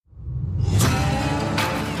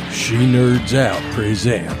She Nerds Out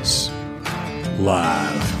presents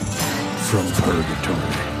Live from Purgatory.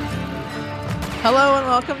 Hello and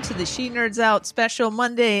welcome to the She Nerds Out special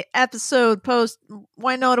Monday episode post.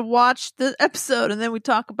 Why not watch the episode and then we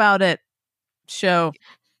talk about it show.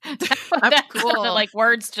 That's cool. Like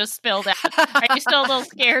words just spilled out. Are you still a little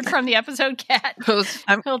scared from the episode, Kat?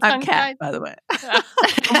 I'm Kat, by the way.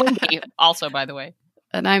 Wendy, also, by the way.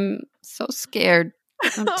 And I'm so scared.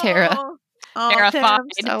 I'm Tara. Terrified.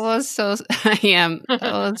 I am.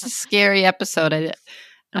 Oh, it's a scary episode. I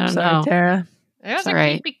I'm don't sorry, know. Tara. It was It's a all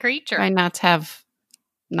right. creepy creature. Try not to have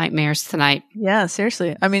nightmares tonight. Yeah,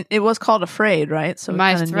 seriously. I mean, it was called Afraid, right? So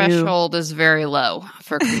My threshold is very low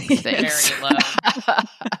for creepy things. Very low.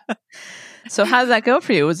 So how did that go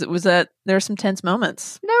for you? Was that there were some tense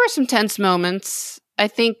moments? There were some tense moments. I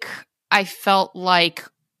think I felt like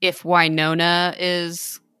if Winona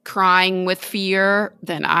is crying with fear,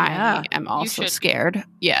 then I am also scared.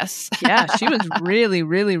 Yes. Yeah, she was really,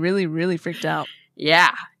 really, really, really freaked out. Yeah.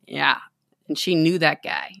 And she knew that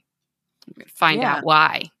guy. Find out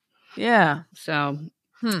why. Yeah. So,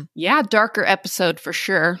 yeah, darker episode for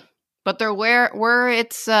sure. But there were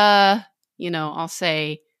its, I'll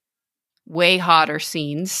say way hotter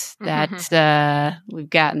scenes that we've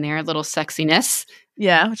gotten there. A little sexiness.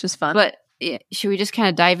 Yeah, which is fun. But should we just kind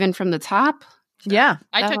of dive in from the top? Yeah.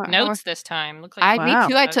 I took notes this time. Looked like Me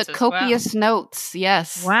too. I took copious notes.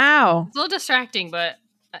 Yes. Wow. It's a little distracting, but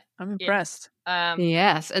I'm impressed.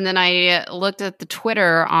 Yes. And then I looked at the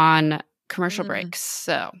Twitter on commercial breaks.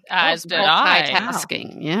 So as did I.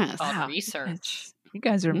 Multitasking. Yes. Called research. You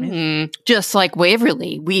guys are amazing. Just like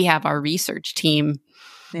Waverly, we have our research team.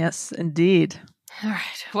 Yes, indeed. All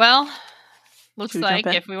right. Well, looks like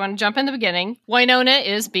if we want to jump in the beginning, Winona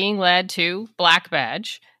is being led to Black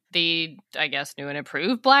Badge, the, I guess, new and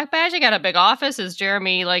improved Black Badge. They got a big office, as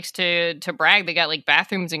Jeremy likes to brag. They got like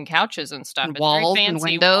bathrooms and couches and stuff. And it's walls very and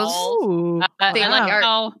fancy windows. Walls. I like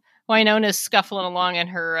how Winona's scuffling along in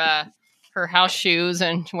her house shoes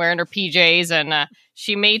and wearing her PJs, and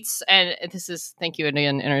she meets, and this is, thank you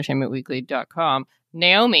again, entertainmentweekly.com,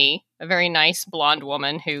 Naomi, a very nice blonde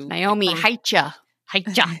woman who... Naomi Haicha.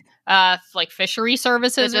 Like fishery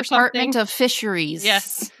services or Department something. of Fisheries.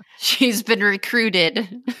 Yes. She's been recruited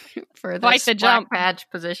for this Black Badge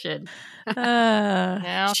position.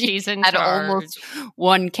 Now she's in had charge. Almost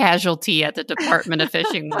one casualty at the Department of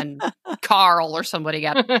Fishing when Carl or somebody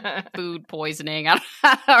got food poisoning.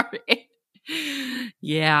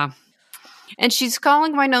 Yeah. And she's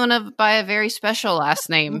calling Winona by a very special last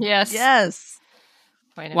name. Yes.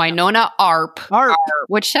 Winona Arp,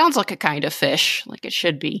 which sounds like a kind of fish, like it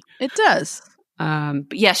should be. It does.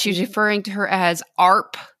 But yes, she's referring to her as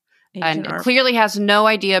Arp, Agent and Arp. clearly has no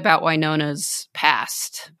idea about Winona's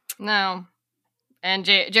past. No. And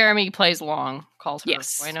Jeremy plays along, calls her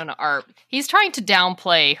Winona Arp. He's trying to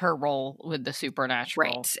downplay her role with the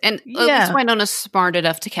supernatural. Right. And at least Winona's smart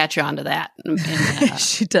enough to catch on to that. And,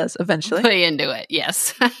 she does, eventually. Play into it,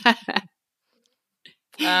 yes.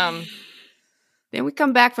 Then we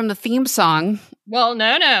come back from the theme song. Well,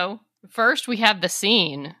 no. First, we have the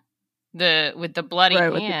scene with the bloody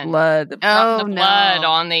hand. With the blood. The blood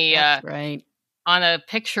on the right. on a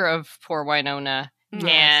picture of poor Winona. Yes.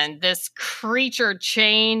 And this creature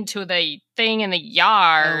chained to the thing in the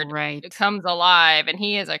yard comes alive, and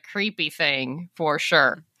he is a creepy thing for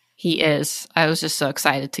sure. He is. I was just so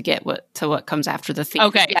excited to get what comes after the theme.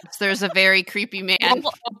 Okay. Yes, there's a very creepy man.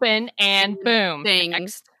 Open and boom.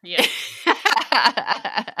 Things. Yeah.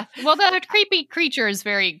 Well, the creepy creature is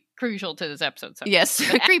very crucial to this episode. So. Yes,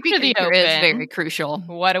 the creepy creature is very crucial.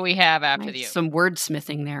 What do we have after the open? Some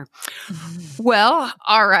wordsmithing there. Well,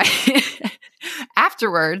 all right.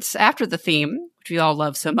 Afterwards, after the theme, which we all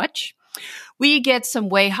love so much, we get some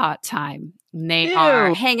way hot time. They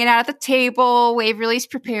are hanging out at the table. Waverly's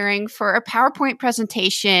preparing for a PowerPoint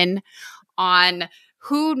presentation on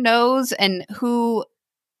who knows and who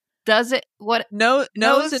does it. What knows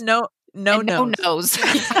and no knows.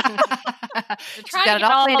 She's got it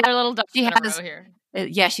all our little ducks in a row here.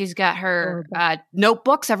 Yeah, she's got her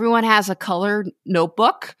notebooks. Everyone has a colored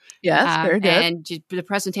notebook. Yes, very good. And the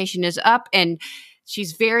presentation is up, and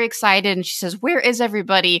she's very excited. And she says, "Where is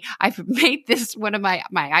everybody? I've made this one of my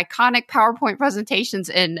iconic PowerPoint presentations."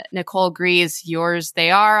 And Nicole agrees, "Yours,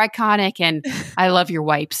 they are iconic, and I love your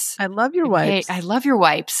wipes. I love your wipes. I love your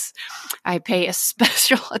wipes. I pay a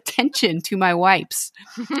special attention to my wipes."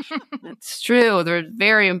 That's true. They're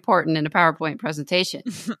very important in a PowerPoint presentation.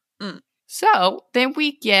 So then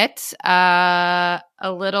we get a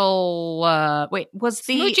little, was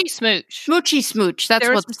the... Smoochy smooch. Smoochy smooch. That's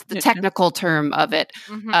what's the technical term of it.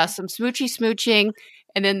 Mm-hmm. Some smoochy smooching.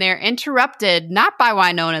 And then they're interrupted, not by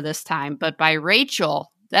Winona this time, but by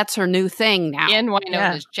Rachel. That's her new thing now. In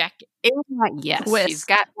Winona's jacket. Yes, Twist. she's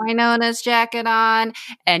got Winona's jacket on,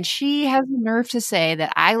 and she has the nerve to say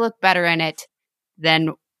that I look better in it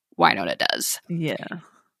than Winona does. Yeah.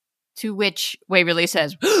 To which Waverly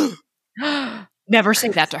says, never say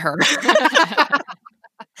that to her.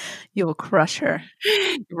 You will crush her.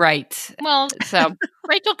 Right. Well, So,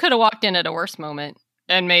 Rachel could have walked in at a worse moment,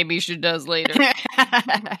 and maybe she does later.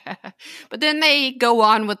 but then they go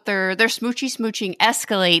on with their smooching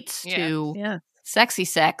escalates to Yeah. sexy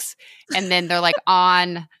sex, and then they're like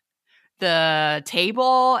on the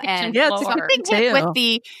table, and Yeah, it's floor. a something hit with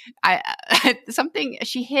the something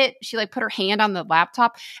she like put her hand on the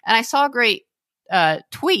laptop, and I saw a great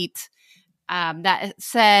tweet that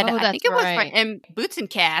said, Oh, I think it was right. from Boots and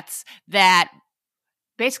Cats, that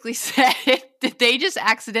basically said, did they just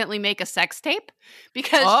accidentally make a sex tape?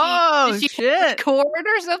 Because she shit. cord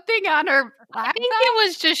or something on her I laptop? think it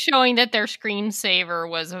was just showing that their screensaver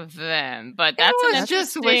was of them, but that's It an was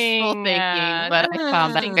just wishful interesting, thinking, but I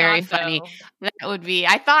found that interesting very thought, funny. though. That would be,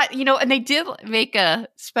 I thought, and they did make a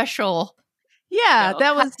special Yeah,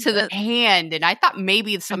 that was to the hand, and I thought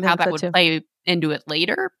maybe somehow noticed that that would too. play into it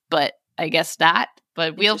later, but I guess not.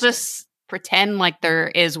 But we'll just pretend like there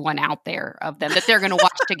is one out there of them that they're going to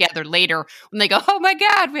watch together later when they go, oh my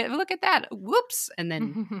God, look at that. Whoops. And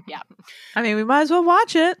then, yeah. I mean, we might as well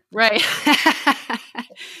watch it. Right.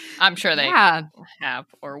 I'm sure they Yeah. have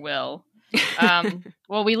or will.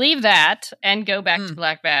 Well, we leave that and go back to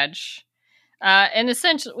Black Badge. And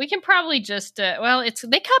essentially, we can probably just, they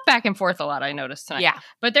cut back and forth a lot, I noticed tonight. Yeah.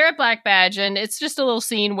 But they're at Black Badge, and it's just a little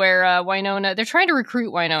scene where Winona, they're trying to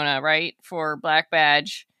recruit Winona, right, for Black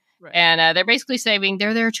Badge. Right. And they're basically saying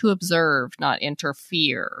they're there to observe, not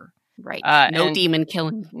interfere. Right. No demon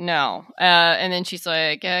killing. No. And then she's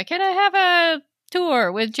like, can I have a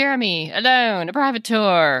tour with Jeremy alone, a private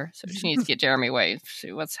tour? So she needs to get Jeremy away,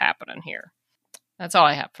 see what's happening here. That's all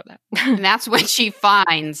I have for that. And that's when she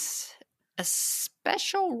finds a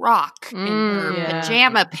special rock in her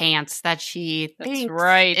pajama pants that she thinks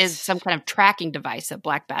is some kind of tracking device that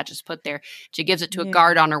Black Badge has put there. She gives it to a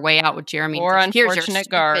guard on her way out with Jeremy. Or and says, unfortunate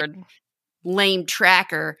guard. Lame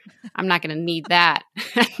tracker. I'm not going to need that.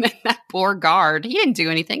 That poor guard. He didn't do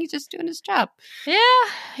anything. He's just doing his job. Yeah,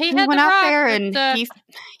 he went the out rock, there and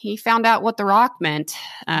he found out what the rock meant.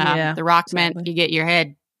 The rock meant you get your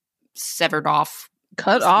head severed off,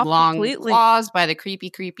 cut off long completely. claws by the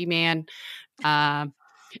creepy man.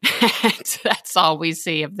 That's all we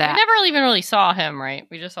see of that. We never even really saw him, right?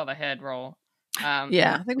 We just saw the head roll.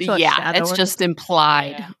 I think we saw a shadow it's or just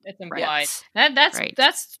implied. Yeah, it's implied. Yes. That's Right.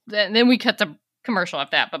 Then we cut the commercial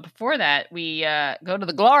after that. But before that, we go to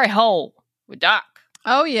the glory hole with Doc.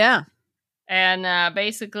 Oh yeah. And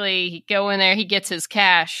basically, he go in there. He gets his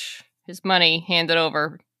cash, his money handed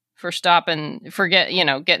over for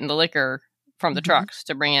getting the liquor from the trucks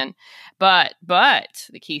to bring in. But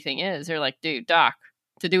the key thing is, they're like, dude, Doc,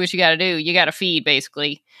 to do what you got to do, you got to feed,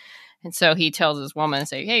 basically. And so he tells his woman,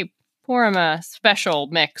 say, hey, pour him a special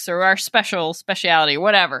mix or our speciality or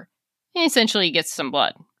whatever. And essentially, he gets some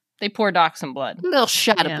blood. They pour Doc some blood. A little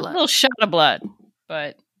shot of A blood. little shot of blood.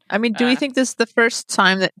 But I mean, do we think this is the first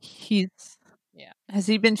time that he's? Yeah. Has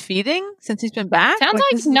he been feeding since he's been back? sounds this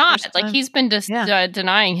like is the not. first Like time? he's been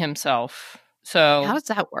denying himself. So How does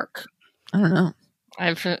that work? I don't know. I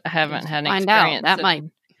haven't had an Find out. experience. That might.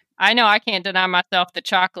 I know I can't deny myself the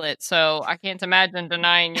chocolate, so I can't imagine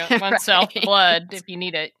denying oneself Right. blood if you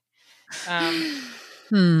need it.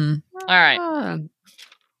 All right.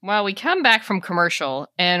 Well, we come back from commercial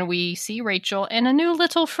and we see Rachel and a new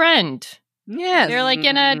little friend. Yes. They're like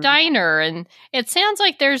in a diner, and it sounds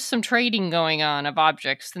like there's some trading going on of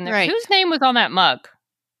objects. And Right. whose name was on that mug?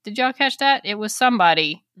 Did y'all catch that? It was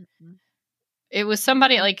somebody. It was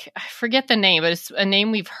somebody, like, I forget the name, but it's a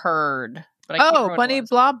name we've heard. But I can't remember what it Bunny was.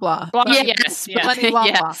 blah blah. Blah, Yes. yes. Bunny blah blah.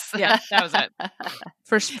 Yes. Yeah, That was it.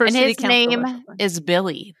 for And city his council. name is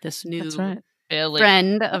Billy, this new That's right. Billy.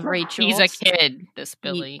 friend of Rachel. He's a kid, this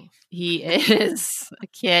Billy. He is a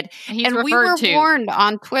kid. He's and we referred were to. warned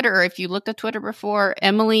on Twitter. If you looked at Twitter before,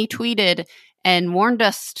 Emily tweeted and warned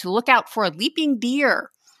us to look out for a leaping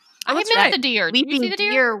deer. I that's missed right. the deer. Did you Leaping see the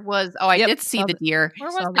deer? deer was, I Yep, did see saw the deer.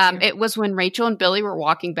 Where Saw was the the deer. It was when Rachel and Billy were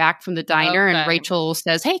walking back from the diner, and Okay. Rachel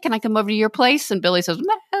says, "Hey, can I come over to your place?" And Billy says,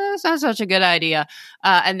 "Nah, that's not such a good idea."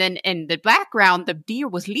 And then in the background, the deer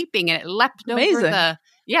was leaping, and it leapt over Amazing. the.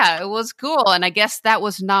 Yeah, it was cool, and I guess that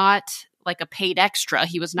was not like a paid extra.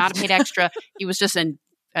 He was not a paid extra. He was just in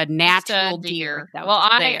a natural deer. Well,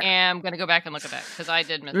 I am going to go back and look at that because I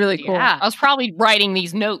did miss really the deer. cool. Yeah. I was probably writing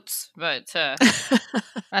these notes, but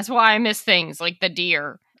that's why I miss things like the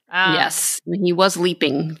deer. Yes, he was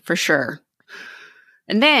leaping for sure.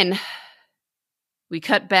 And then we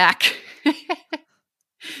cut back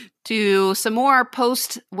to some more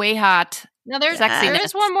post Way Hot. Now there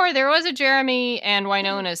is one more. There was a Jeremy and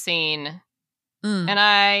Wynonna scene, and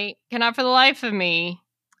I cannot for the life of me.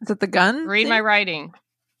 Is it the gun? Read my writing.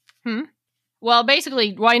 Well,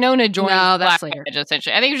 basically, Wynonna joins Black Badge,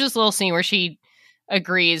 essentially. I think it was just a little scene where she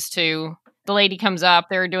agrees to. The lady comes up.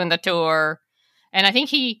 They're doing the tour, and I think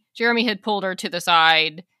Jeremy had pulled her to the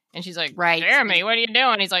side. And she's like, right, Jeremy, what are you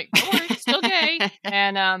doing? He's like, don't worry, it's still gay.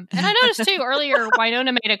 And I noticed too earlier,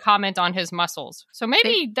 Wynonna made a comment on his muscles. So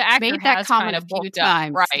maybe the actor made that comment a few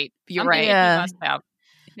times. Right, you're right. Yeah. He must have.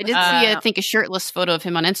 I did see, I think, a shirtless photo of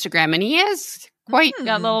him on Instagram, and he is quite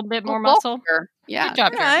got a little bit more muscle. Yeah, good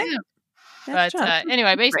job, Jeremy. Yeah. But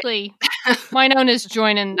anyway, basically, Wynonna's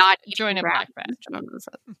joining Black Badge.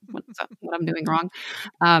 What I'm doing wrong.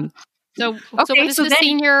 So what is the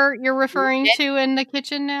scene you're referring to in the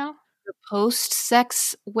kitchen now? The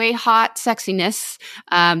post-sex Way Hot sexiness.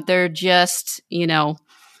 They're just,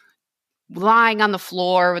 lying on the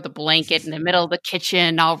floor with a blanket in the middle of the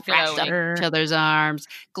kitchen, all wrapped up in each other's arms,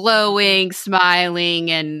 glowing,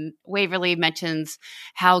 smiling, and Waverly mentions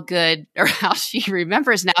how good, or how she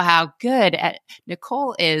remembers now how good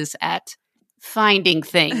Nicole is at finding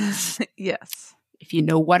things. Yes. If you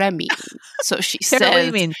know what I mean. So she says... What do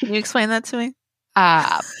you mean? Can you explain that to me?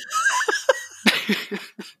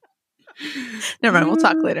 Never mind. We'll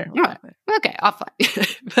talk later. Okay, I'll find.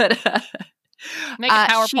 But make a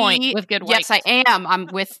PowerPoint with good wipes. Yes, I am. I'm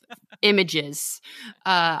with images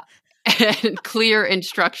and clear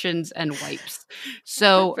instructions and wipes.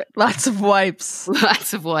 So lots of wipes.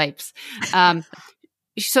 Lots of wipes.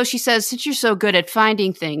 So she says, since you're so good at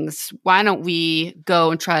finding things, why don't we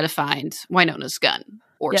go and try to find Wynonna's gun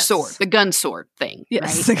or sword, the gun sword thing.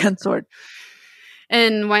 Yes, right? the gun sword.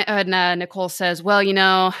 And Nicole says, well,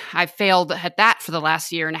 I failed at that for the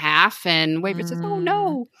last year and a half. And Waverly says, oh,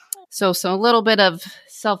 no. So a little bit of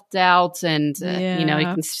self-doubt and, you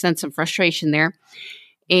can sense some frustration there.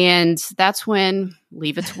 And that's when,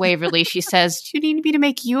 leave it to Waverly, she says, do you need me to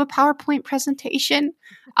make you a PowerPoint presentation?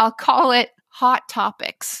 I'll call it Hot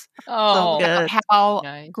Topics. Oh, so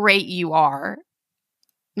how great you are.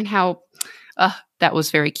 And how that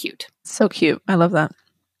was very cute. So cute. I love that.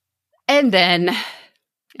 And then,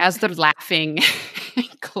 as they're laughing and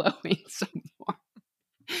glowing some more,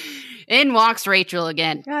 in walks Rachel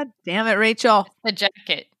again. God damn it, Rachel. The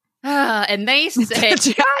jacket. And they say... the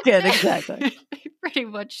jacket, exactly. They pretty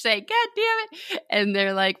much say, God damn it. And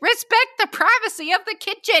they're like, respect the privacy of the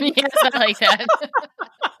kitchen. Yes, I like that.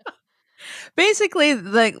 Basically,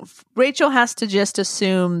 Rachel has to just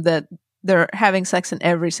assume that they're having sex in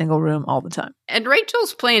every single room all the time. And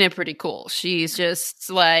Rachel's playing it pretty cool. She's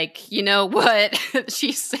just like, you know what?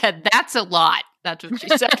 She said, that's a lot. That's what she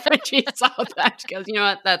said when she saw that. She goes, you know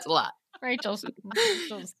what? That's a lot. Rachel's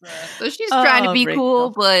so she's trying to be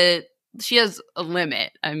cool, but she has a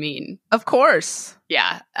limit. I mean, of course.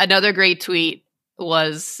 Yeah. Another great tweet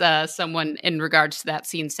was someone in regards to that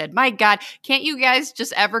scene said, my God, can't you guys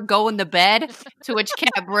just ever go in the bed? To which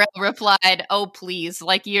Kat Burrell replied, oh, please,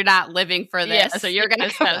 like you're not living for this. Yes, so you're going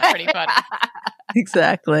to That's pretty funny.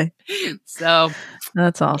 Exactly. So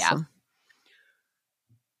that's awesome. Yeah.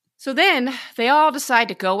 So then they all decide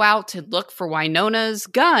to go out to look for Wynonna's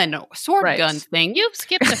sword gun thing. You've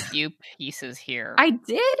skipped a few pieces here. I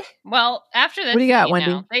did? Well, after that, what do you got,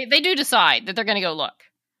 Wendy? They do decide that they're going to go look.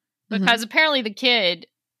 Because apparently the kid,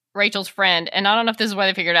 Rachel's friend, and I don't know if this is why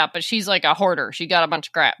they figured it out, but she's like a hoarder. She got a bunch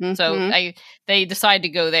of crap. So they decide to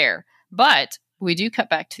go there. But we do cut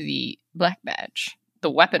back to the Black Badge,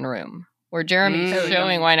 the weapon room, where Jeremy's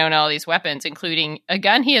showing Wynonna all these weapons, including a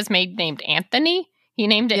gun he has made named Anthony. He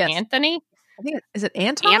named it Anthony. I think is it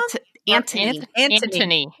Anton? Anthony.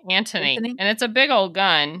 And it's a big old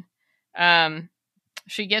gun.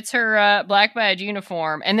 She gets her Black Badge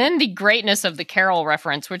uniform, and then the greatness of the Carol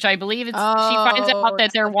reference, which I believe she finds out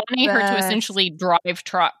that they're wanting her to essentially drive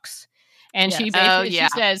trucks, and she basically she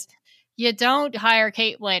says, "You don't hire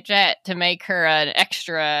Cate Blanchett to make her an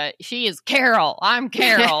extra. She is Carol. I'm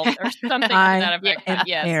Carol, or something to that effect."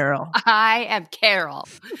 Yes, Carol. I am Carol.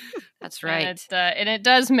 That's right. And it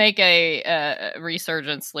does make a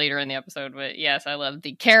resurgence later in the episode. But yes, I love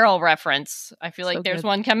the Carol reference. I feel like there's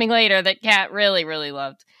one coming later that Kat really, really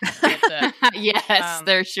loved. But, yes,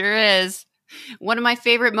 there sure is. One of my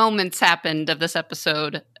favorite moments happened of this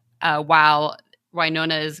episode while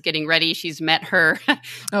Wynonna is getting ready. She's met her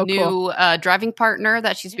new cool. driving partner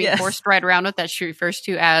that she's being forced to ride around with that she refers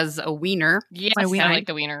to as a wiener. Yes, I like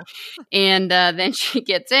the wiener. And then she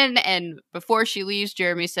gets in, and before she leaves,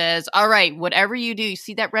 Jeremy says, all right, whatever you do, you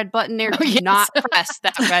see that red button there? Do not press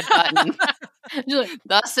that red button.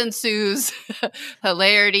 Thus ensues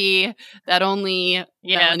hilarity that only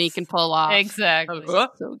Melanie can pull off. Exactly.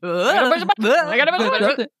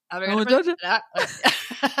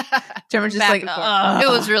 Jeremy's just like, it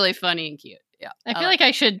was really funny and cute. Yeah, I feel like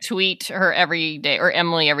I should tweet her every day, or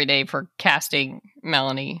Emily every day, for casting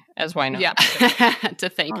Melanie as Wynonna. Yeah, to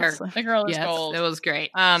thank Honestly. her. The girl is gold. It was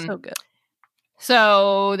great. So good.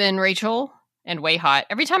 So then Rachel and Way Hot.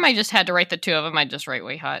 Every time I just had to write the two of them, I just write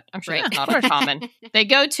Way Hot. I'm sure that's not uncommon. They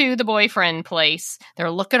go to the boyfriend place.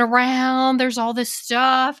 They're looking around. There's all this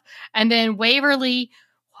stuff. And then Waverly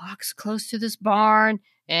walks close to this barn,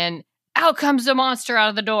 and out comes the monster out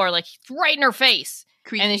of the door, like right in her face.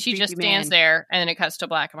 Creepy, and then she just stands there, and then it cuts to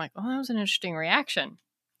black. I'm like, oh, that was an interesting reaction.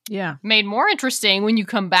 Yeah. Made more interesting when you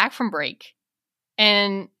come back from break.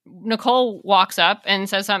 And Nicole walks up and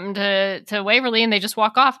says something to Waverly, and they just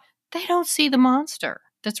walk off. They don't see the monster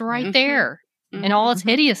that's right there in all its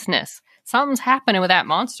hideousness. Something's happening with that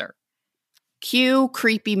monster. Cue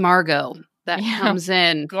creepy Margot that comes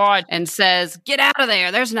in and says, get out of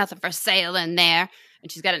there. There's nothing for sale in there.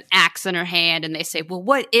 And she's got an axe in her hand, and they say, well,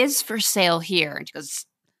 what is for sale here? And she goes,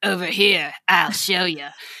 over here, I'll show you.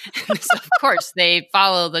 So, of course, they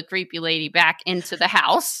follow the creepy lady back into the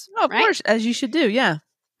house. Oh, of course, as you should do, yeah.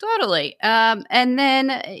 Totally. And then,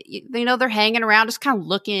 they're hanging around, just kind of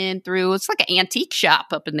looking through. It's like an antique shop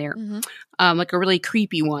up in there, like a really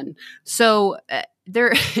creepy one. So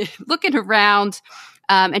they're looking around,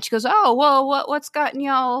 and she goes, oh, well, what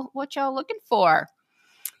y'all looking for?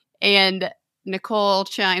 And Nicole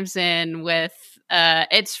chimes in with,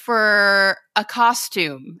 it's for a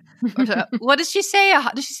costume. What does she say?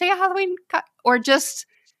 Does she say a Halloween or just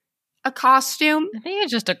a costume? I think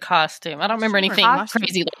it's just a costume. I don't remember anything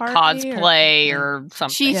crazy like cosplay or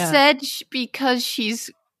something. She said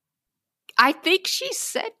because I think she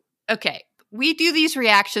said, okay, we do these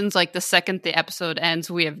reactions like the second the episode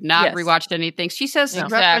ends. We have not rewatched anything. She says in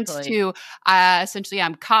reference to, essentially,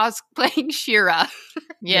 I'm cosplaying She-Ra.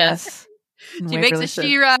 Yes. She makes a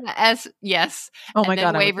She-Ra as Oh my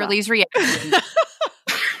god! Waverly's reaction.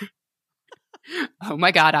 Oh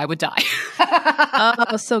my god! I would die.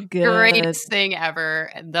 Oh, so good! Greatest thing ever,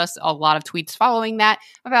 and thus a lot of tweets following that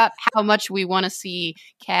about how much we want to see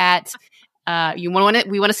Kat. We want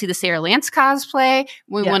to see the Sarah Lance cosplay.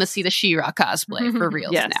 We want to see the She-Ra cosplay for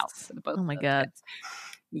reals now. Oh my god!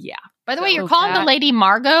 Yeah. By the way, you're calling the lady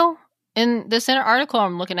Margot in this article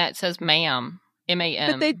I'm looking at. It says "ma'am,"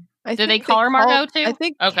 M-A-M. Did they call her Margot too? I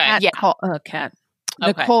think. Okay. Kat.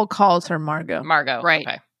 Nicole calls her Margot. Margot. Right.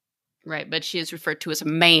 Okay. Right, but she is referred to as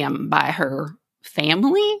ma'am by her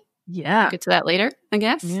family. Yeah. We'll get to that later, I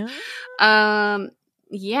guess.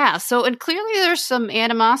 Yeah. So, and clearly there's some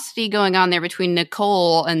animosity going on there between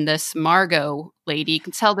Nicole and this Margot lady. You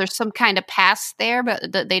can tell there's some kind of past there,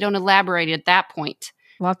 but they don't elaborate at that point.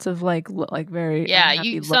 Lots of like very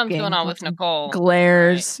something's going on with Nicole.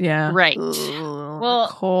 Glares, right. Ugh, well,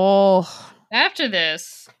 Nicole. After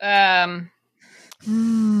this,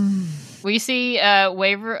 we see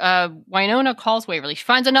Wynonna calls Waverly. She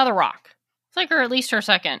finds another rock. It's like at least her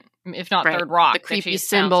second, if not third rock. The creepy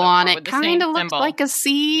symbol on it kind of looks like a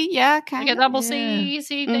C. Yeah, kind of. Like a double C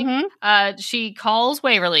thing. She calls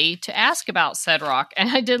Waverly to ask about said rock. And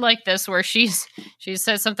I did like this where she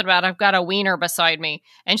says something about, I've got a wiener beside me.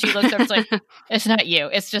 And she looks up, it's like, it's not you.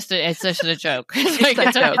 It's just a joke. It's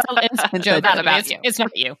a joke about you. It's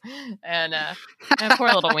not you. And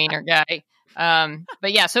poor little wiener guy.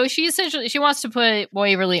 But yeah, so she wants to put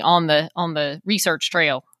Waverly on the research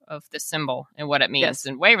trail of this symbol and what it means,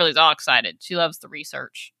 and Waverly's all excited. She loves the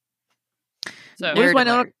research. So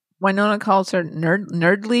Wynonna calls her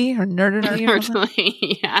nerdly or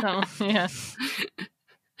nerdery.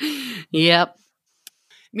 Yep.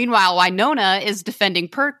 Meanwhile, Wynonna is defending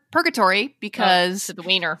Purgatory because to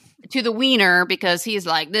the wiener because he's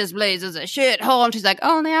like, this place is a shithole, and she's like,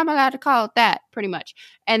 only I'm allowed to call it that, pretty much.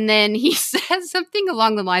 And then he says something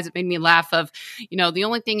along the lines that made me laugh of, the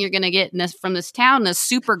only thing you're going to get from this town is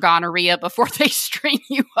super gonorrhea before they string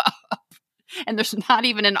you up. And there's not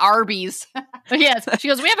even an Arby's. Yes. She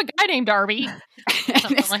goes, we have a guy named Darby.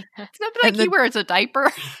 Something like he wears a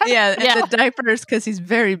diaper. The diaper is because he's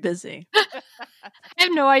very busy. I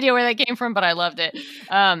have no idea where that came from, but I loved it.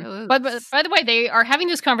 But by the way, they are having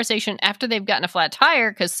this conversation after they've gotten a flat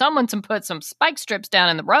tire because someone put some spike strips down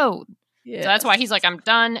in the road. Yes. So that's why he's like, I'm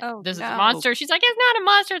done. This is a monster. She's like, it's not a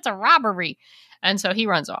monster. It's a robbery. And so he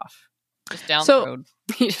runs off just down the road.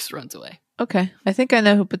 He just runs away. Okay. I think I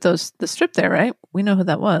know who put the strip there, right? We know who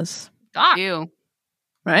that was. Doc. You.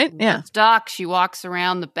 Right? Yeah. It's Doc. She walks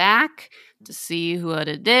around the back to see what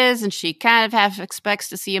it is, and she kind of half expects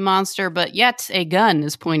to see a monster, but yet a gun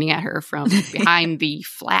is pointing at her from behind the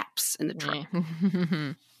flaps in the truck.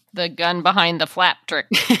 The gun behind the flap trick.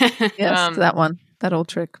 Yes, that one. That old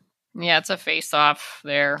trick. Yeah, it's a face-off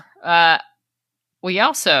there. We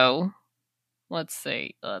also... Let's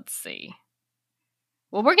see.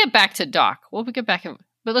 Well, we'll get back to Doc. But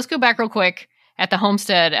let's go back real quick. At the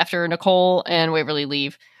homestead, after Nicole and Waverly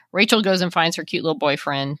leave, Rachel goes and finds her cute little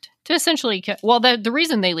boyfriend to essentially... the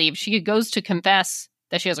reason they leave, she goes to confess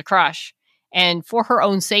that she has a crush. And for her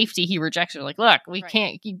own safety, he rejects her. Like, look, we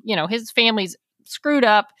can't... his family's screwed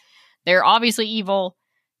up. They're obviously evil.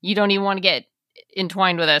 You don't even want to get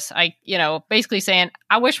entwined with us. Basically saying,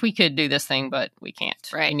 I wish we could do this thing, but we can't.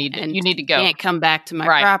 Right. You need to go. Can't come back to my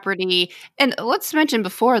property. And let's mention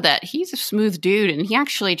before that he's a smooth dude, and he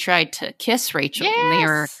actually tried to kiss Rachel when they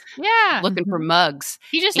were looking for mugs.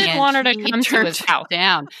 He just didn't want her to come to his house.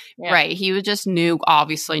 Down. Yeah. Right. He was just new,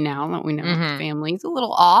 obviously, now that we know the family's a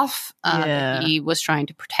little off. He was trying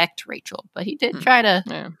to protect Rachel, but he did try to...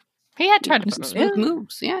 Yeah. He had tried to put some smooth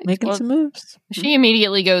moves. Yeah. Making some moves. She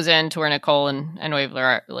immediately goes in to where Nicole and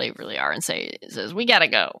Waverly are and says, we gotta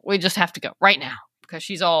go. We just have to go right now. Because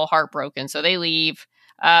she's all heartbroken. So they leave.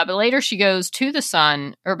 But later she goes to the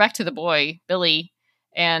son, or back to the boy, Billy.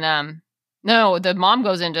 And the mom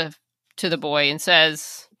goes into the boy and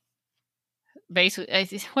says, basically,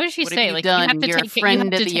 what does she say? Like, you have to take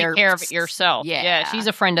care of it yourself. Yeah, she's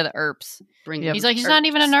a friend of the Earps. He's like, he's not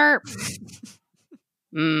even an Earp.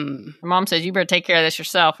 Her mom says, you better take care of this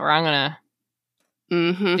yourself or I'm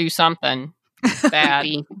going to do something bad.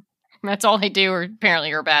 That's all they do, or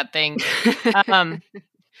apparently are bad things.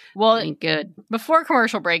 Good. Before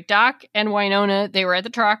commercial break, Doc and Wynonna, they were at the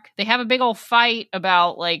truck. They have a big old fight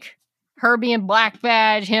about, like, her being Black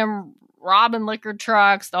Badge, him robbing liquor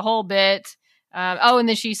trucks, the whole bit. And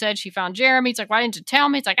then she said she found Jeremy. It's like, why didn't you tell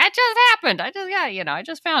me? It's like, it just happened. I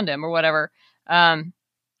just found him or whatever.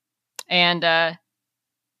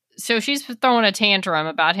 So she's throwing a tantrum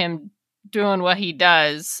about him doing what he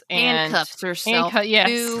does. And handcuffs herself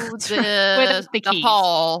to with the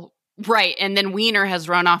hall. Right. And then Wiener has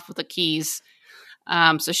run off with the keys.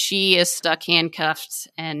 So she is stuck handcuffed.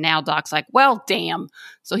 And now Doc's like, well, damn.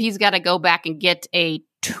 So he's got to go back and get a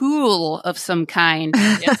tool of some kind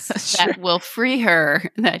that will free her,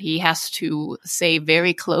 that he has to say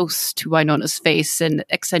very close to Wynonna's face and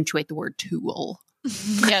accentuate the word tool.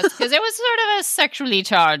 Yes, because it was sort of a sexually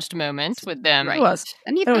charged moment with them. Right. It was.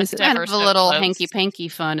 And he was kind of a little hanky-panky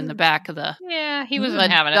fun in the back of the... Yeah, he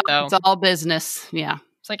wasn't having it, though. It's all business, yeah.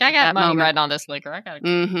 It's like, I got money riding on this liquor. I got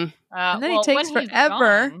to and then he takes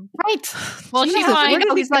forever. Right. Well,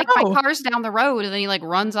 he's like, my car's down the road, and then he, like,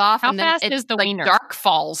 runs off. How fast is the wiener? Dark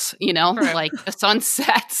falls, like the sun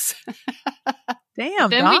sets.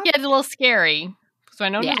 Damn, Then we get a little scary. So I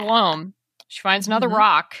know he's alone. She finds another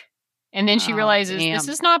rock. And then she realizes, this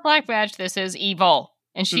is not Black Badge, this is evil.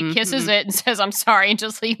 And she kisses it and says, I'm sorry, and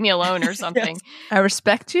just leave me alone or something. Yes. I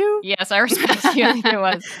respect you? Yes, I respect you. I think it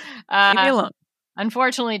was. Leave me alone.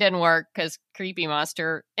 Unfortunately, it didn't work because creepy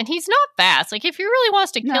monster. And he's not fast. Like, if he really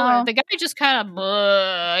wants to kill her, the guy just kind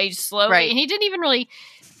of he slowly. Right. And he didn't even really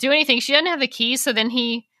do anything. She doesn't have the keys. So then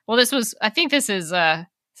I think this is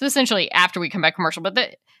essentially after we come back commercial.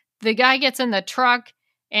 But the guy gets in the truck.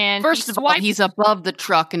 And first of all, he's above the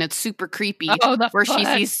truck, and it's super creepy. Where she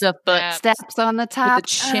sees the footsteps on the top, with the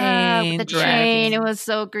chain, the chain. It was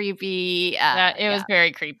so creepy. It was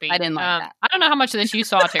very creepy. I didn't like that. I don't know how much of this you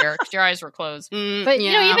saw, Tara, because your eyes were closed. But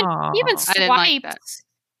even swipes,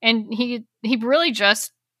 and he really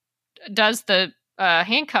just does the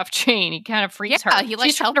handcuff chain. He kind of frees her.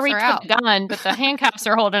 She's trying to reach for the gun, but the handcuffs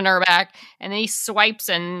are holding her back. And then he swipes,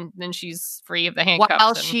 and then she's free of the handcuffs.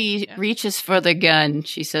 While she reaches for the gun,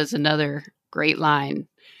 she says another great line.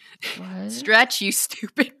 What? Stretch, you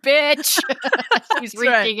stupid bitch. She's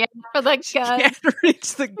reaching out for the gun. She can't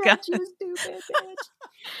reach the gun. You stupid bitch.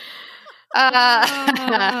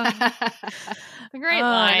 The great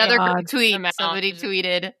line. Another great tweet. Somebody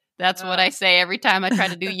tweeted. That's what I say every time I try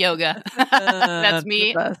to do yoga. That's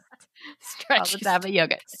me. Stretch. Have a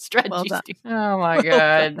yoga. Stretch. Well done. Oh my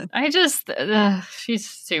god! I just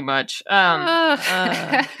she's too much.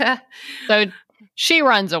 So she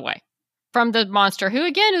runs away from the monster, who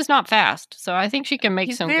again is not fast. So I think she can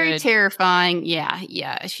make some very good. Terrifying. Yeah.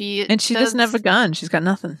 She doesn't have a gun. She's got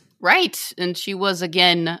nothing. Right, and she was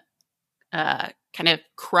again kind of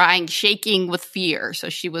crying, shaking with fear. So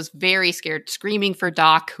she was very scared, screaming for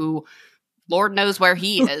Doc, who Lord knows where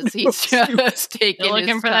he is. He's just taking looking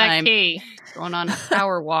his for time, that key, going on a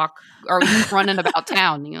power walk, or just running about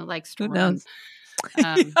town. Likes to run.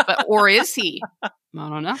 Or is he? I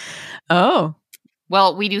don't know. Oh.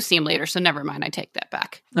 Well, we do see him later, so never mind. I take that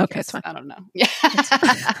back. Okay, it's fine. I don't know. Yeah.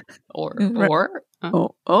 Okay. I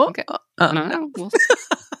don't know.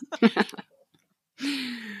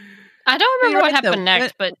 I don't remember what happened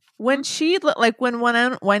next, but when she when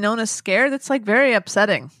Winona's scared, it's very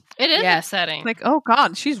upsetting. It is upsetting. Oh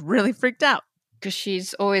God, she's really freaked out because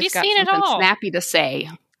she's always got something snappy to say.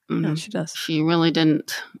 Mm-hmm. No, she does. She really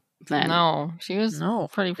didn't. Then no, she was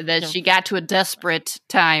pretty. Then she got to a desperate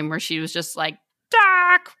time where she was just like,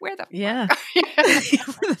 Doc, where the fuck?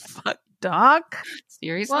 Where the fuck, Doc?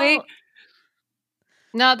 Seriously? Well,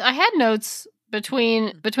 now I had notes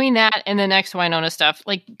between that and the next Winona stuff.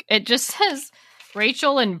 It just says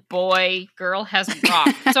Rachel and girl has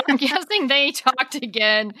rock. So I'm guessing they talked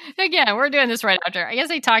again. Again, we're doing this right after. I guess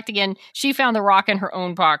they talked again. She found the rock in her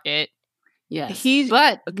own pocket. Yes.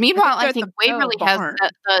 But meanwhile, I think Waverly has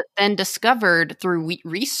then discovered through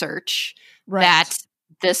research that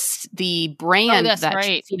the brand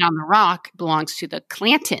she's seen on the rock belongs to the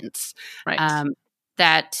Clantons. Right.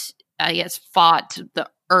 That I guess fought the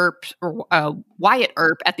Earp or Wyatt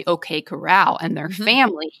Earp at the OK Corral, and their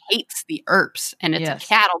family hates the Earps, and it's a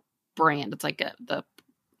cattle brand. It's like the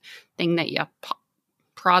thing that you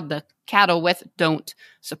prod the cattle with. Don't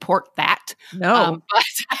support that. No,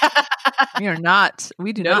 we are not.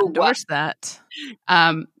 We do not endorse that.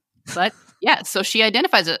 But yeah, so she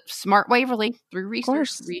identifies it. Smart Waverly through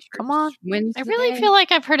research. Come on. I really feel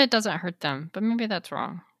like I've heard it doesn't hurt them, but maybe that's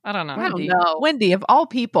wrong. I don't know. I don't know. Wendy, of all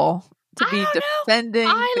people, to be defending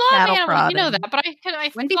the cattle prodding. You know that, but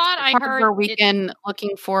I Wendy thought I heard her weekend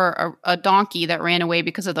looking for a donkey that ran away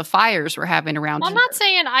because of the fires we're having around. I'm not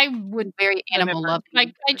saying I would very animal loving.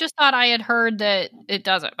 I just thought I had heard that it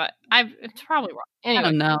doesn't, but it's probably wrong. Anyway, I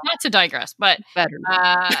don't know. Not to digress, but better.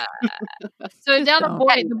 So now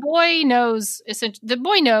the boy knows. The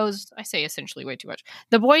boy knows. I say essentially way too much.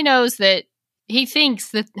 The boy knows that he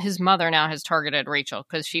thinks that his mother now has targeted Rachel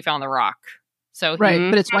because she found the rock. So but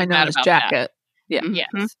it's Winona's jacket. Yeah.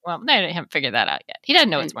 Yes. Well, they haven't figured that out yet. He doesn't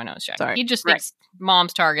know it's Winona's jacket. Sorry. He just thinks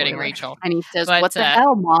mom's targeting Rachel. And he says, "What the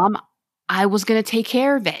hell, Mom? I was going to take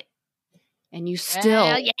care of it, and you still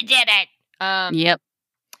well, you did it." Yep.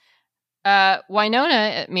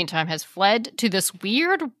 Winona, meantime, has fled to this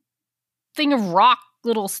weird thing of rock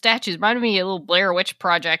little statues. Reminded me of a little Blair Witch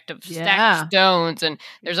Project of stacked stones, and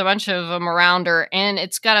there's a bunch of them around her, and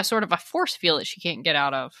it's got a sort of a force field that she can't get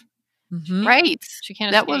out of. Mm-hmm. Right. She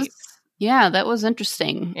can't escape. That was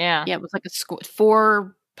interesting. Yeah. Yeah, it was like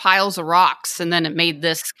 4 piles of rocks, and then it made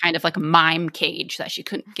this kind of like a mime cage that she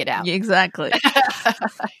couldn't get out. Yeah, exactly.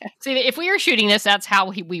 See, if we were shooting this, that's how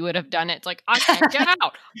we would have done it. It's like, I can't get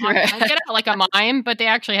out. I can't get out, like a mime, but they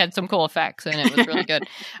actually had some cool effects, and it was really good.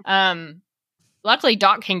 Luckily,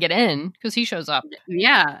 Doc can get in because he shows up.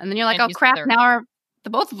 Yeah, and then you're like, oh crap! Now the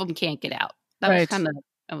both of them can't get out. That was kind of.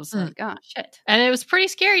 I was like, oh shit! And it was pretty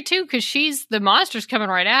scary too because the monster's coming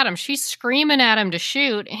right at him. She's screaming at him to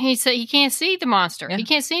shoot, and he said he can't see the monster. Yeah. He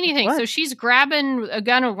can't see anything. What? So she's grabbing a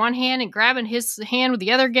gun with one hand and grabbing his hand with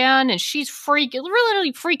the other gun, and she's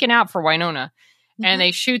really freaking out for Winona. Mm-hmm. And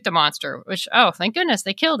they shoot the monster, which thank goodness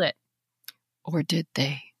they killed it. Or did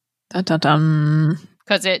they? Dun dun dun.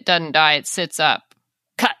 Because it doesn't die; it sits up.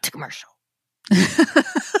 Cut to commercial.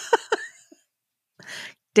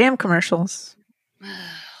 Damn commercials.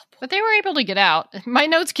 But they were able to get out. My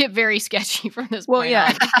notes get very sketchy from this point. Well,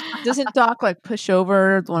 yeah. Doesn't Doc push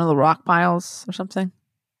over one of the rock piles or something?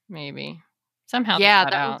 Maybe. Somehow. Yeah,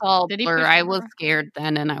 that was all blur. I was scared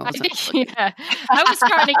then, and I was. I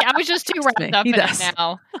was just too wrapped up in it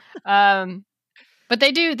now. But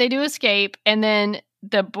they do escape, and then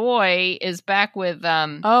the boy is back with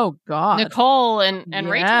oh god, Nicole and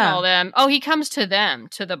Rachel and all them. Oh, he comes to them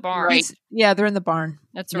to the barn. Right. Yeah, they're in the barn.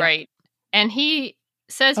 That's right. And he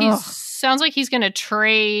says sounds like he's going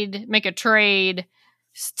to make a trade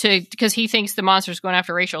because he thinks the monster's going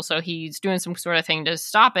after Rachel, so he's doing some sort of thing to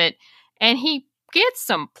stop it. And he gets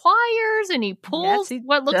some pliers and he pulls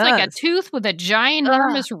what looks like a tooth with a giant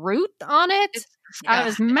enormous root on it out of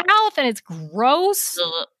his mouth, and it's gross.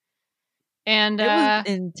 And it was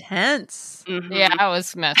intense. Mm-hmm. Yeah, I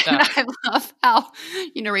was messed up. I love how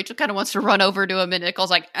Rachel kind of wants to run over to him, and Nicole's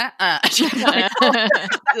like,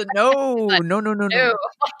 no. There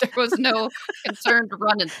was no concern to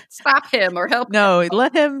run and stop him or help. No,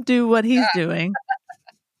 let him do what he's doing.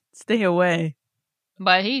 Stay away.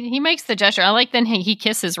 But he makes the gesture. I like then he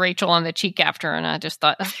kisses Rachel on the cheek after, and I just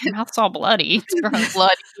thought, her mouth's all bloody. It's gross.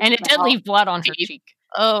 Bloody. And it did leave blood on her cheek.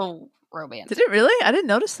 Oh, romance. Did it really? I didn't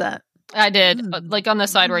notice that. I did. Like on the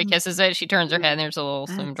side where he kisses it, she turns her head and there's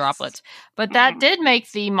some droplets. But that did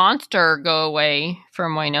make the monster go away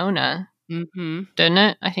from Winona. Mm-hmm. Didn't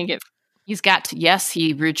it? I think it...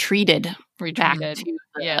 he retreated back to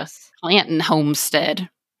the Clanton homestead.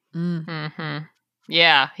 Mm-hmm.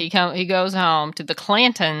 Yeah, he goes home to the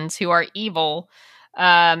Clantons, who are evil.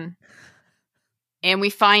 And we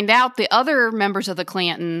find out the other members of the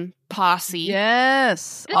Clanton posse.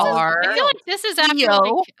 Yes. I feel like this is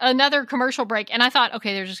after another commercial break. And I thought,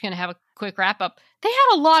 okay, they're just going to have a quick wrap up. They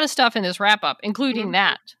had a lot of stuff in this wrap up, including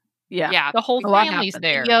that. Yeah. The whole family's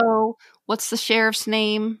there. Theo, what's the sheriff's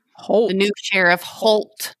name? Holt. The new sheriff,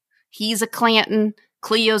 Holt. He's a Clanton.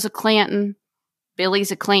 Cleo's a Clanton.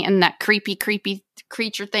 Billy's a Clanton. That creepy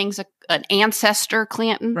creature thing's an ancestor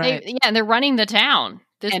Clanton. Right. And they're running the town.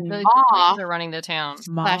 Ma, they're running the town. /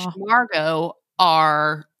 Margot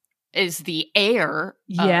is the heir.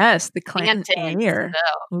 Yes, the Clanton heir.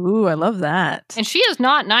 So. Ooh, I love that. And she is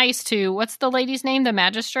not nice to, what's the lady's name? The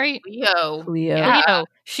magistrate? Cleo. Yeah. Cleo.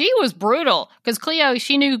 She was brutal because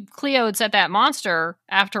she knew Cleo had set that monster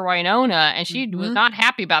after Winona, and she was not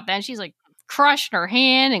happy about that. And she's like crushed her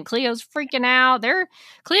hand, and Cleo's freaking out.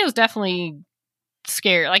 Cleo's definitely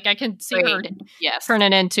scared. Like I can see her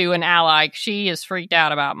turning into an ally. She is freaked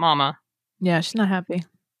out about Mama. Yeah, she's not happy.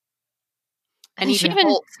 And even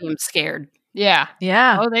Holt seems scared. Yeah.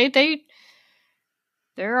 Yeah. Oh,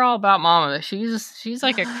 they're all about Mama. She's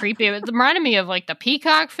like a creepy. It reminded me of like the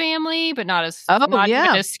Peacock family, but not as even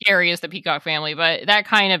as scary as the Peacock family. But that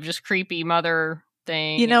kind of just creepy mother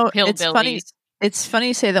thing. It's funny. It's funny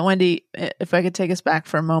you say that, Wendy. If I could take us back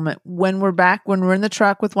for a moment, when we're in the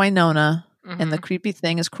truck with Winona and the creepy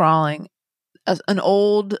thing is crawling, an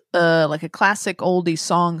old, like a classic oldie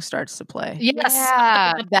song starts to play. Yes,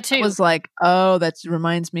 that was like, oh, that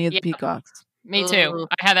reminds me of the Peacocks. Me too.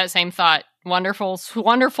 I had that same thought. Wonderful,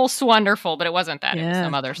 wonderful, wonderful, but it wasn't that. It was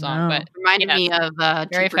some other song. But reminded me of very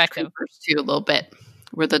Jeepers effective Creepers too, a little bit,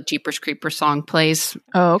 where the Jeepers Creepers song plays.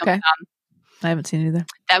 Oh, okay. I haven't seen it either.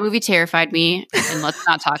 That movie terrified me, and let's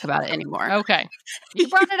not talk about it anymore. Okay. You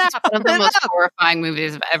brought it up. One of the most horrifying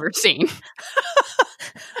movies I've ever seen.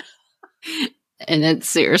 And it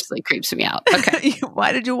seriously creeps me out. Okay.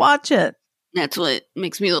 Why did you watch it? That's what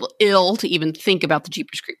makes me a little ill to even think about the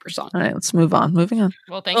Jeepers Creepers song. All right, let's move on. Moving on.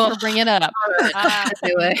 Well, thanks for bringing it up.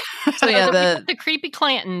 Anyway. So the creepy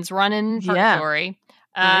Clantons running Purgatory.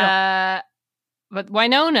 But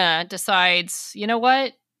Winona decides, you know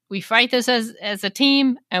what? We fight this as a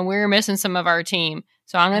team, and we're missing some of our team.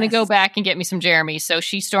 So I'm going to go back and get me some Jeremy. So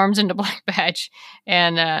she storms into Black Badge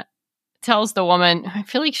and tells the woman, I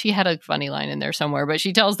feel like she had a funny line in there somewhere, but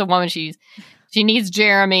she tells the woman she needs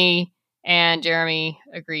Jeremy, and Jeremy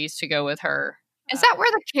agrees to go with her. Is that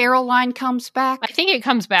where the Carol line comes back? I think it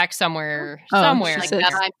comes back somewhere. Like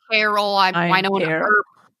that, I'm Carol. I'm Winona Earp,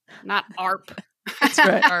 not ARP. That's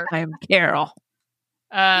right. I'm Carol.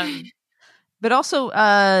 But also,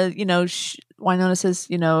 Winona says,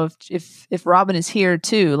 if Robin is here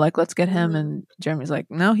too, like, let's get him. And Jeremy's like,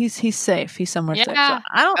 no, he's safe. He's somewhere safe. So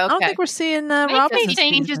I don't think we're seeing Robin. He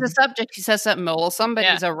changes the subject. He says something. Well,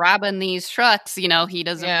 somebody's robbing these trucks. He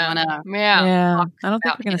doesn't want to. Yeah. I don't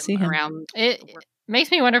think we're going to see him around. It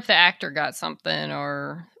makes me wonder if the actor got something,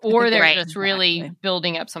 or they're just really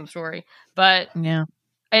building up some story. But yeah.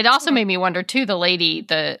 It also made me wonder too. The lady,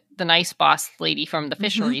 the nice boss lady from the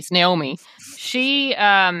fisheries, Naomi, she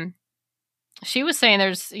was saying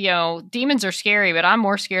there's demons are scary, but I'm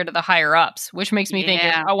more scared of the higher ups, which makes me think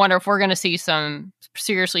I wonder if we're going to see some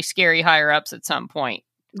seriously scary higher ups at some point.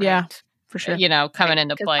 Yeah, for sure. Coming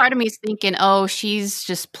into play. Part of me is thinking, oh, she's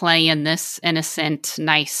just playing this innocent,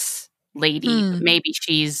 nice lady. But maybe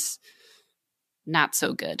she's not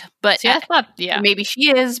so good. But see, I thought, maybe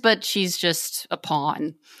she is, but she's just a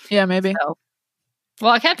pawn. Yeah, maybe. So.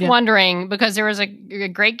 Well, I kept wondering, because there was a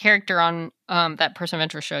great character on that Person of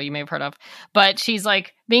Interest show you may have heard of, but she's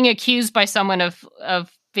like being accused by someone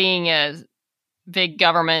of being a big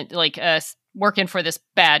government, like working for this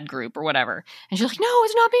bad group or whatever. And she's like, no,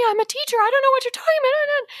 it's not me. I'm a teacher. I don't know what you're talking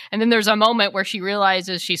about. And then there's a moment where she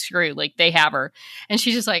realizes she's screwed. Like, they have her. And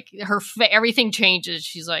she's just like, everything changes.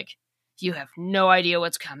 She's like, you have no idea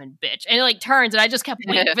what's coming, bitch. And it like turns, and I just kept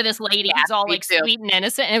waiting for this lady who's all like sweet and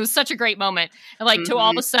innocent. And it was such a great moment. And like, to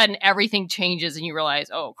all of a sudden, everything changes and you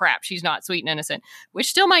realize, oh crap, she's not sweet and innocent, which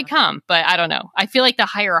still might come, but I don't know. I feel like the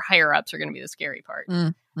higher ups are going to be the scary part.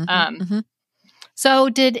 So,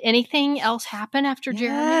 did anything else happen after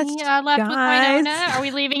Jeremy left with Wynonna? Are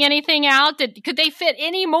we leaving anything out? Could they fit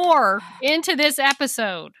any more into this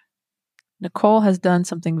episode? Nicole has done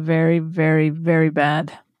something very, very, very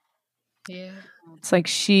bad. Yeah. It's like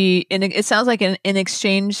it sounds like in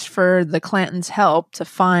exchange for the Clantons' help to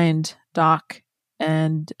find Doc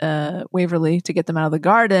and Waverly to get them out of the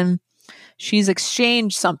garden, she's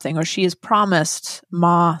exchanged something, or she has promised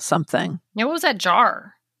Ma something. Yeah, what was that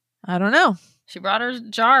jar? I don't know. She brought her a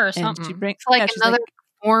jar or something. She brings another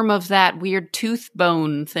form of that weird tooth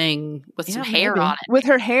bone thing with some hair on it. With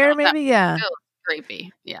her hair, maybe, yeah.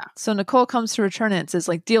 Creepy, yeah. So Nicole comes to return it and says,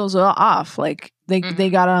 like, deals off. Like, they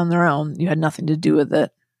got it on their own. You had nothing to do with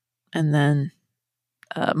it. And then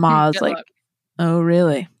Ma's like, oh,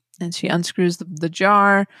 really? And she unscrews the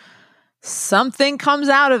jar. Something comes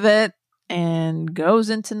out of it and goes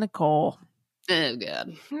into Nicole. Oh,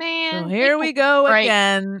 God. Man. So here we go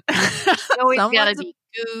again. Always gotta be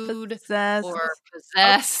good possessed. or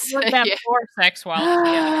possessed. Or sex while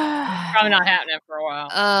probably not happening for a while.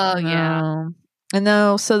 Oh, yeah. I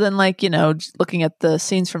know. So then, like, just looking at the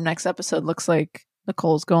scenes from next episode, looks like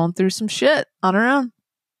Nicole's going through some shit on her own.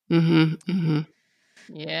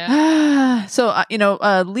 Yeah. So,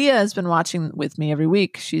 Leah has been watching with me every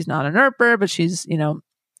week. She's not an ERPer, but she's,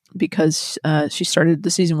 because she started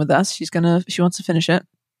the season with us, she wants to finish it.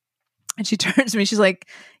 And she turns to me, she's like,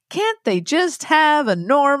 can't they just have a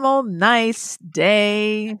normal, nice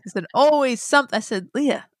day? I said, always something. I said,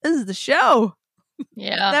 Leah, this is the show.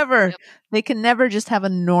 Yeah. Never. Yep. They can never just have a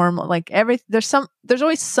normal, like there's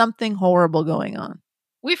always something horrible going on.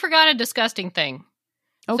 We forgot a disgusting thing.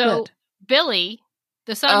 Oh, so good. Billy,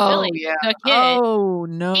 the son Billy, the kid. Oh,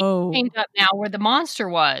 no. He came up now where the monster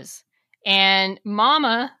was. And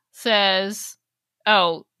Mama says,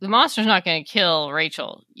 oh, the monster's not going to kill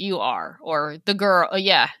Rachel. You are. Or the girl.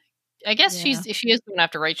 Yeah. I guess she is going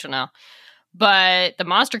after Rachel now. But the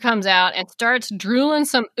monster comes out and starts drooling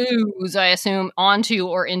some ooze, I assume, onto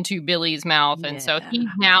or into Billy's mouth. And so he's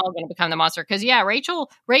now going to become the monster. Because, Rachel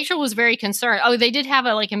was very concerned. Oh, they did have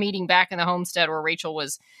a meeting back in the homestead where Rachel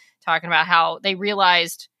was talking about how they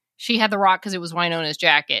realized she had the rock because it was Wynona's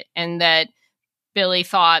jacket. And that Billy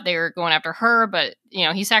thought they were going after her. But,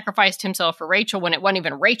 he sacrificed himself for Rachel when it wasn't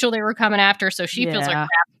even Rachel they were coming after. So she feels like crap.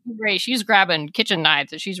 She's grabbing kitchen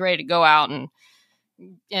knives and she's ready to go out and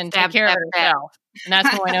take care of herself. And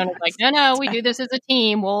that's when Wynona's like, no, we do this as a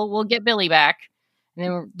team. We'll get Billy back.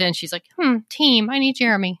 And then she's like, team, I need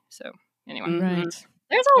Jeremy. So anyway, right.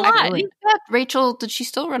 There's a lot. Rachel, did she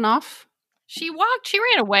still run off? She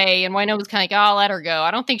ran away, and Wynonna was kind of like, I'll let her go.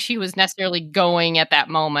 I don't think she was necessarily going at that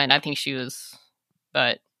moment. I think she was,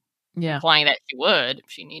 but implying that she would if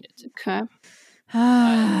she needed to. Okay.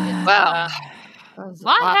 Wow. A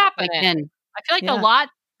lot happening. I feel like a lot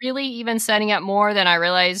really even setting up more than I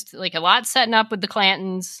realized, like a lot setting up with the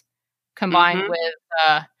Clantons combined with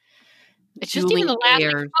it's just even the last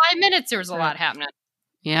 5 minutes there was a lot happening.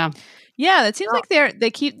 Yeah, it seems like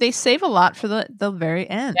they save a lot for the very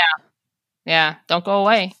end. Yeah, don't go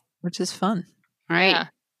away, which is fun, right?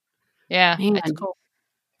 Yeah, it's cool.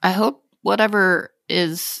 I hope whatever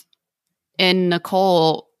is in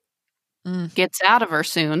Nicole gets out of her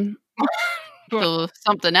soon, so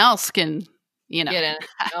something else can get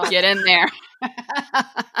in there.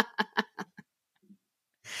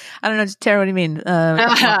 I don't know, Tara, what do you mean?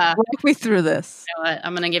 Walk me through this. You know what?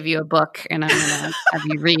 I'm going to give you a book, and I'm going to have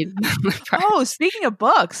you read. Oh, speaking of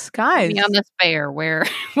books, guys. Be on this bear, where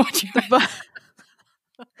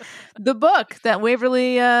the book that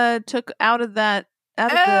Waverly took out of that.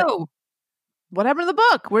 What happened to the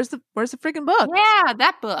book? Where's the freaking book? Yeah,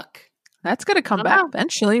 that book. That's going to come back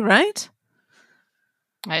eventually, right?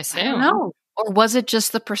 I assume. I don't know. Or was it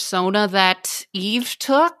just the persona that Eve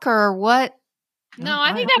took, or what? No,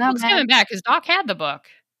 I think that book's coming back because Doc had the book.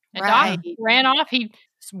 And Doc ran off. He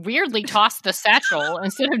weirdly tossed the satchel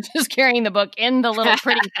instead of just carrying the book in the little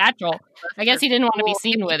pretty satchel. I guess he didn't want to be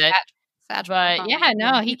seen with it. But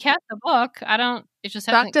he kept the book. It just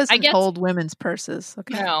Doc doesn't hold women's purses.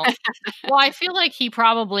 Okay. No. Well, I feel like he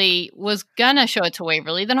probably was gonna show it to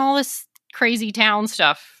Waverly. Then all this crazy town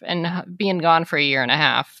stuff and being gone for a year and a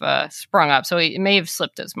half sprung up. So it may have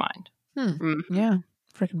slipped his mind. Yeah.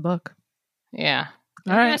 Freaking book. Yeah.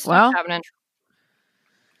 All right. Well,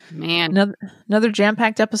 man, another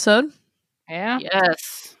jam-packed episode. Yeah.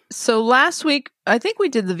 Yes. So last week, I think we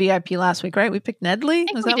did the VIP last week, right? We picked Nedley.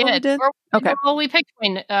 Is that what we did? Okay. Well, we picked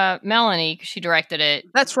Melanie because she directed it.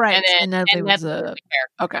 That's right. And Nedley was a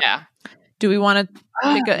okay. Yeah. Do we want to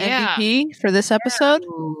pick an MVP for this episode?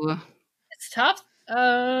 It's tough.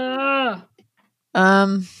 I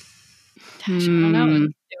don't know.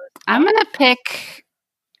 I'm going to pick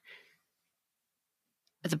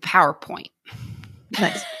the PowerPoint.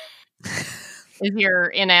 Nice. Is your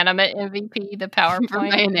inanimate MVP the PowerPoint? For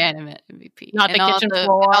my inanimate MVP. Not and the kitchen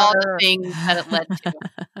floor. And all the things that it led to.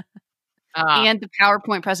 And the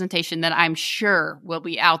PowerPoint presentation that I'm sure will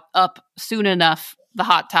be up soon enough. The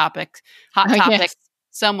Hot Topic. Yes.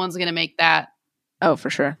 Someone's going to make that. Oh, for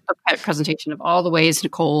sure. A presentation of all the ways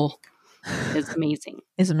Nicole is amazing.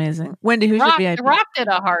 Is amazing. Wendy, who's your VIP? Rock did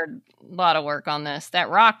a lot of work on this. That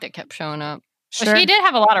rock that kept showing up. Sure. Well, she did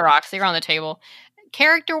have a lot of rocks. They were on the table.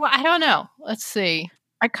 Character, I don't know. Let's see.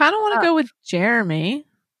 I kind of want to go with Jeremy.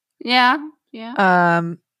 Yeah.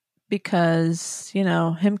 Because,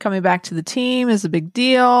 him coming back to the team is a big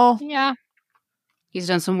deal. Yeah. He's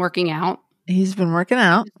done some working out. He's been working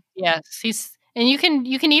out. Yes. And you can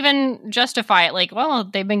even justify it like, well,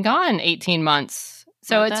 they've been gone 18 months.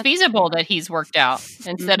 So it's feasible that he's worked out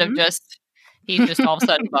instead of he's just all of a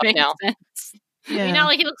sudden buff now. Sense. Yeah. I mean, not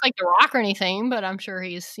like he looks like The Rock or anything, but I'm sure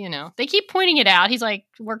he's, they keep pointing it out. He's like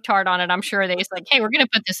worked hard on it. I'm sure they're like, hey, we're going to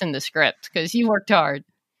put this in the script because you worked hard.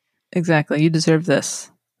 Exactly. You deserve this.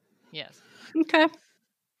 Yes. Okay.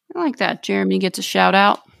 I like that. Jeremy gets a shout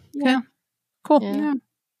out. Yeah. Cool. Yeah.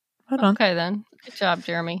 Hold on. Okay, then. Good job,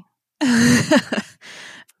 Jeremy.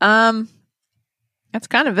 That's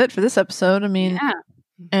kind of it for this episode. I mean,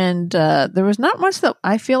 and there was not much that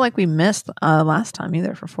I feel like we missed last time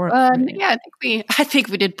either for 4. Yeah, I think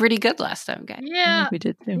we did pretty good last time, guys. Yeah, we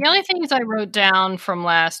did too. The only things I wrote down from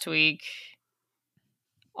last week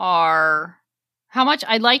are how much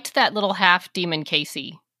I liked that little half demon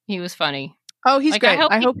Casey. He was funny. Oh, he's great.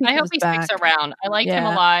 I hope he sticks around. I liked him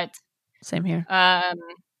a lot. Same here.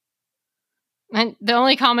 And the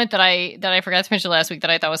only comment that I forgot to mention last week that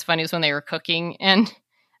I thought was funny was when they were cooking, and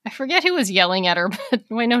I forget who was yelling at her, but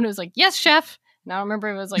Winona was like, "Yes, chef." And I don't remember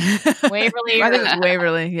if it was like Waverly. I think it was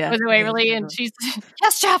Waverly. Yeah, it was Waverly, and she's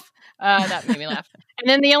 "Yes, chef." That made me laugh. And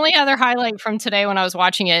then the only other highlight from today when I was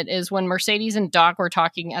watching it is when Mercedes and Doc were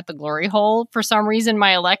talking at the glory hole. For some reason,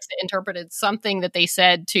 my Alexa interpreted something that they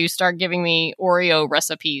said to start giving me Oreo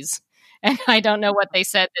recipes. And I don't know what they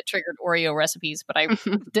said that triggered Oreo recipes, but I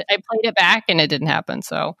played it back and it didn't happen.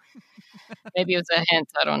 So maybe it was a hint.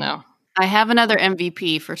 I don't know. I have another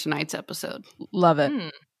MVP for tonight's episode. Love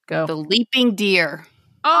it. Go. The leaping deer.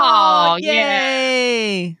 Oh,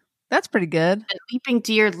 yay. That's pretty good. The leaping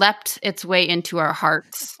deer leapt its way into our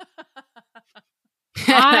hearts.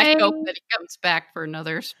 I hope that he comes back for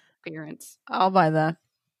another appearance. I'll buy that.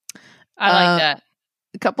 I like that.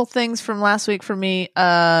 A couple things from last week for me.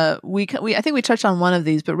 I think we touched on one of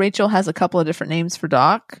these, but Rachel has a couple of different names for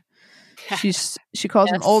Doc. She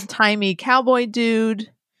calls him old timey cowboy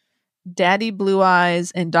dude, Daddy Blue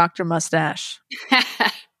Eyes, and Dr. Mustache.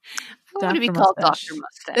 I want to be called Dr.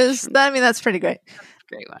 Mustache. That's pretty great. That's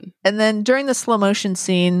a great one. And then during the slow motion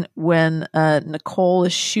scene when Nicole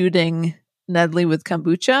is shooting Nedley with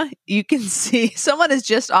kombucha, you can see someone is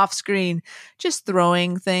just off screen, just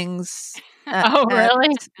throwing things.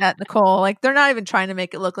 At Nicole, like they're not even trying to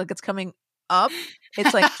make it look like it's coming up.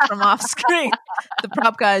 It's like from off screen. The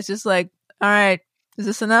prop guy is just like, "All right, is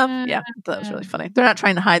this enough?" Yeah, that was really funny. They're not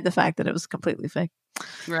trying to hide the fact that it was completely fake.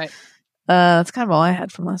 Right. That's kind of all I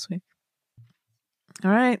had from last week.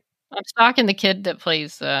 All right, I'm stalking the kid that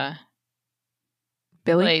plays Billy.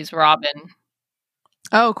 Plays Robin.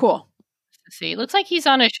 Oh, cool. See, it looks like he's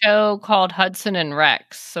on a show called Hudson and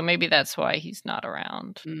Rex, so maybe that's why he's not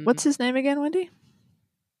around. What's his name again, Wendy?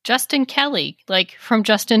 Justin Kelly, like from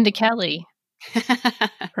Justin to Kelly.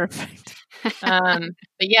 Perfect. But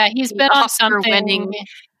yeah, he's been on something.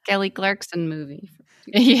 Kelly Clarkson movie.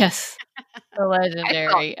 Yes, the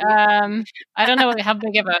legendary. I don't know how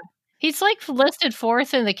big of a. He's like listed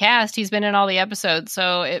 4th in the cast. He's been in all the episodes,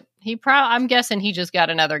 so I'm guessing he just got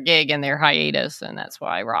another gig in their hiatus, and that's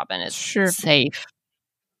why Robin is safe.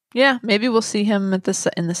 Yeah, maybe we'll see him in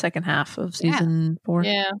the second half of season 4.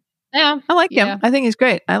 Yeah, I like him. I think he's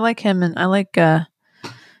great. I like him, and I like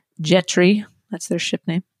Jetri. That's their ship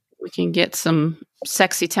name. We can get some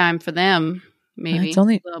sexy time for them. Maybe it's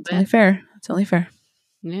only fair. It's only fair.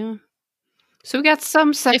 Yeah. So we got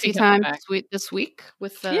some sexy time this week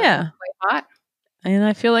with Hot. And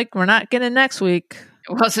I feel like we're not getting next week.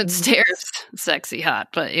 It wasn't stairs sexy hot,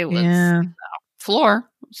 but it was floor.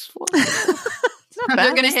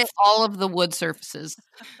 They're going to hit all of the wood surfaces.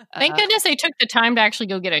 Thank goodness they took the time to actually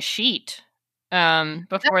go get a sheet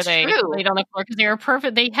before they laid on the floor, because they were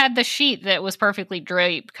perfect. They had the sheet that was perfectly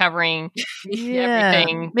draped, covering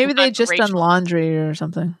everything. Maybe they just done laundry or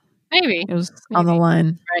something. Maybe it was on the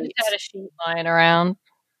line. Right, he had a sheet lying around.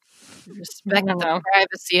 Respect the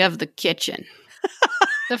privacy of the kitchen.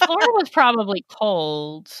 The floor was probably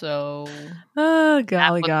cold, so oh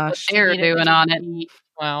golly gosh, they were doing on it.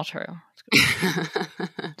 Well, true.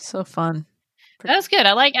 So fun. That's good.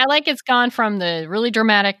 I like it's gone from the really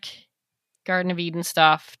dramatic Garden of Eden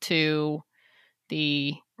stuff to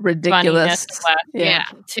the ridiculous. Yeah.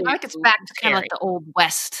 I like it's back to kind of like the old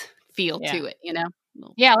West feel to it, you know?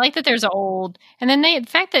 Yeah, I like that there's an old, and then the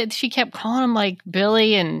fact that she kept calling him like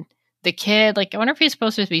Billy and the kid. Like, I wonder if he's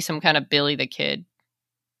supposed to be some kind of Billy the Kid.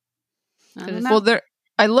 Well,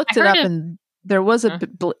 I looked it up, and there was a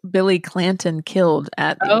Billy Clanton killed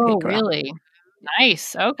at the OK Corral. Really?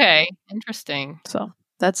 Nice. Okay. Interesting. So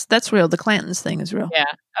that's real. The Clantons thing is real. Yeah.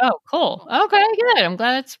 Oh, cool. Okay, good. I'm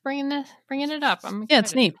glad it's bringing it up. Yeah,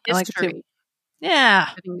 it's neat. I like it too. Yeah,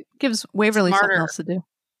 gives Waverly something else to do.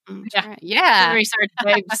 Yeah. Research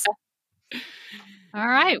babes. All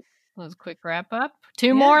right. That was a quick wrap up.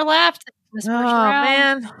 Two more left. This first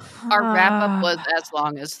round. Man, our wrap up was as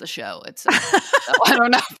long as the show itself. So I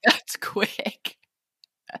don't know if that's quick.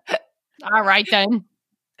 All right then.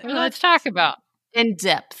 Let's talk about in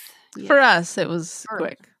depth. For us, it was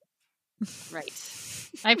quick. Right.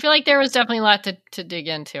 I feel like there was definitely a lot to dig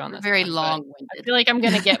into on this. Very long-winded. I feel like I'm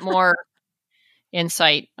going to get more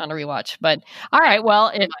insight on a rewatch. But all right,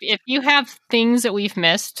 well, if you have things that we've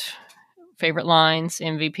missed, favorite lines,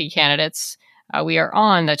 MVP candidates, we are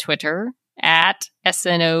on the Twitter at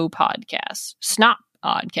SNO Podcast, Snop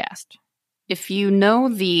Podcast. If you know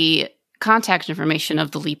the contact information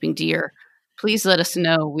of the Leaping Deer, please let us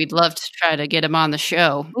know. We'd love to try to get him on the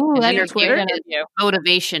show. Ooh, that's Twitter.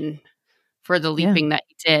 Motivation for the leaping that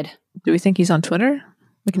he did. Do we think he's on Twitter?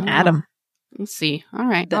 We can add him. Let's see. All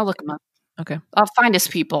right. I'll look him up. Okay. I'll find his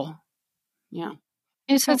people. Yeah.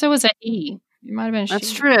 He says it was an E. It might have been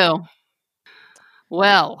That's true.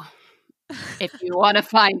 Well, if you want to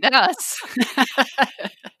find us,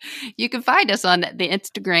 you can find us on the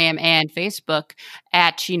Instagram and Facebook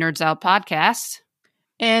at She Nerds Out Podcast.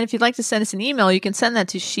 And if you'd like to send us an email, you can send that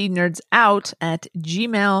to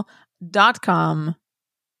shenerdsout@gmail.com.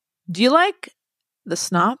 Do you like the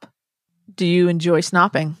snop? Do you enjoy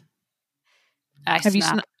snopping? Have you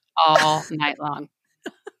all night long?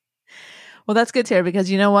 Well, that's good, Tara, because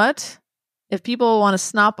you know what? If people want to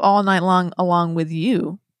snop all night long along with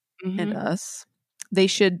you and us, they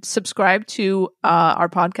should subscribe to our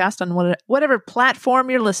podcast on whatever platform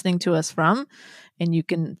you're listening to us from. And you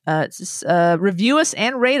can review us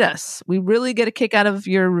and rate us. We really get a kick out of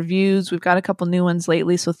your reviews. We've got a couple new ones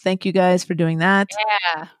lately, so thank you guys for doing that.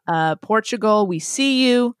 Yeah. Portugal, we see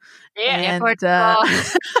you. Yeah, and, Portugal.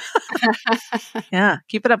 yeah,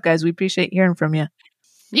 keep it up, guys. We appreciate hearing from you.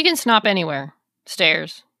 You can snop anywhere.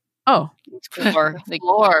 Stairs. Oh. Floor. The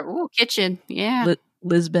floor. Ooh, kitchen. Yeah.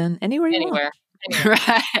 Lisbon. Anywhere.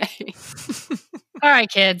 Right. All right,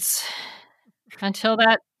 kids. Until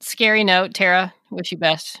that scary note, Tara, wish you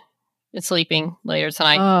best. It's sleeping later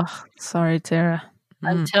tonight. Oh, sorry, Tara.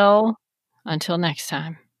 Until next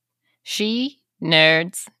time. She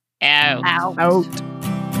nerds out.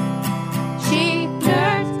 She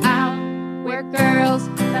nerds out. We're girls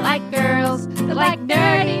that like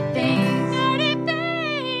nerdy things.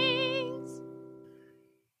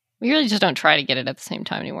 We really just don't try to get it at the same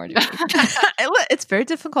time anymore, do we? It's very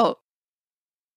difficult.